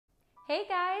Hey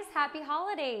guys, happy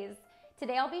holidays!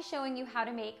 Today I'll be showing you how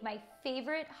to make my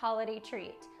favorite holiday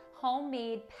treat,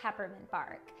 homemade peppermint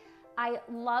bark. I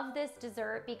love this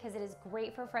dessert because it is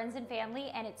great for friends and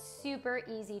family and it's super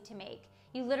easy to make.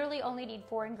 You literally only need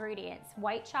 4 ingredients: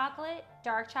 white chocolate,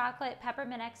 dark chocolate,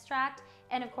 peppermint extract,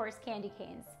 and of course candy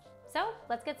canes. So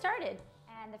let's get started.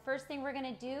 And the first thing we're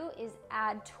gonna do is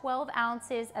add 12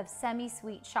 ounces of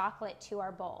semi-sweet chocolate to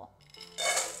our bowl.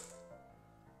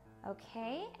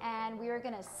 Okay, and we are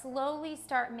gonna slowly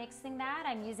start mixing that.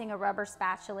 I'm using a rubber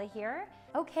spatula here.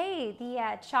 Okay,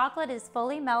 the chocolate is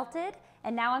fully melted,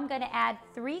 and now I'm gonna add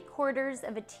 3/4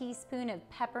 of a teaspoon of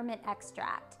peppermint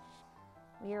extract.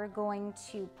 We are going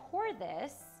to pour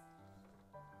this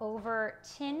over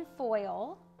tin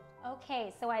foil.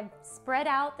 Okay, so I've spread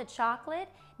out the chocolate.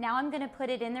 Now I'm gonna put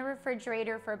it in the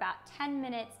refrigerator for about 10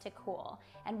 minutes to cool.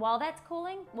 And while that's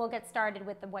cooling, we'll get started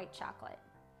with the white chocolate.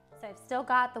 So I've still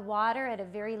got the water at a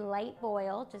very light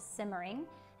boil, just simmering,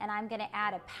 and I'm gonna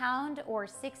add 1 pound or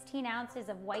 16 ounces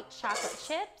of white chocolate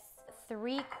chips,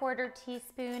 3/4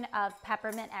 teaspoon of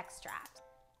peppermint extract.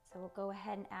 So we'll go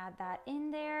ahead and add that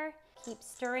in there. Keep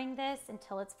stirring this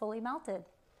until it's fully melted.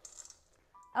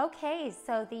 Okay,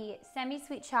 so the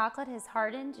semi-sweet chocolate has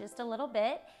hardened just a little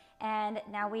bit, and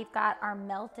now we've got our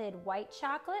melted white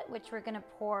chocolate, which we're gonna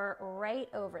pour right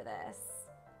over this.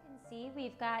 See,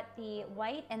 we've got the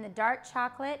white and the dark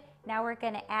chocolate. Now we're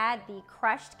gonna add the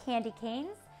crushed candy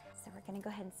canes. So we're gonna go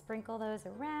ahead and sprinkle those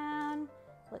around.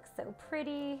 Looks so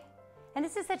pretty. And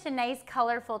this is such a nice,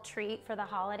 colorful treat for the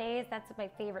holidays. That's my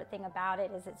favorite thing about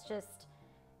it, is it's just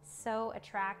so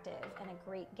attractive and a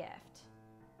great gift.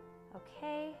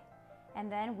 Okay,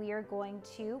 and then we are going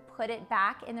to put it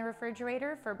back in the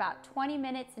refrigerator for about 20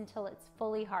 minutes until it's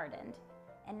fully hardened.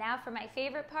 And now for my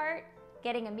favorite part,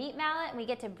 getting a meat mallet, and we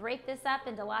get to break this up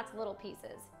into lots of little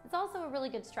pieces. It's also a really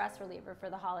good stress reliever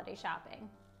for the holiday shopping.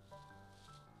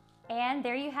 And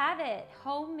there you have it,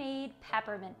 homemade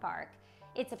peppermint bark.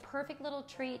 It's a perfect little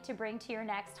treat to bring to your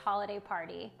next holiday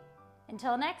party.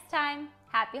 Until next time,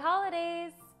 happy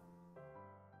holidays!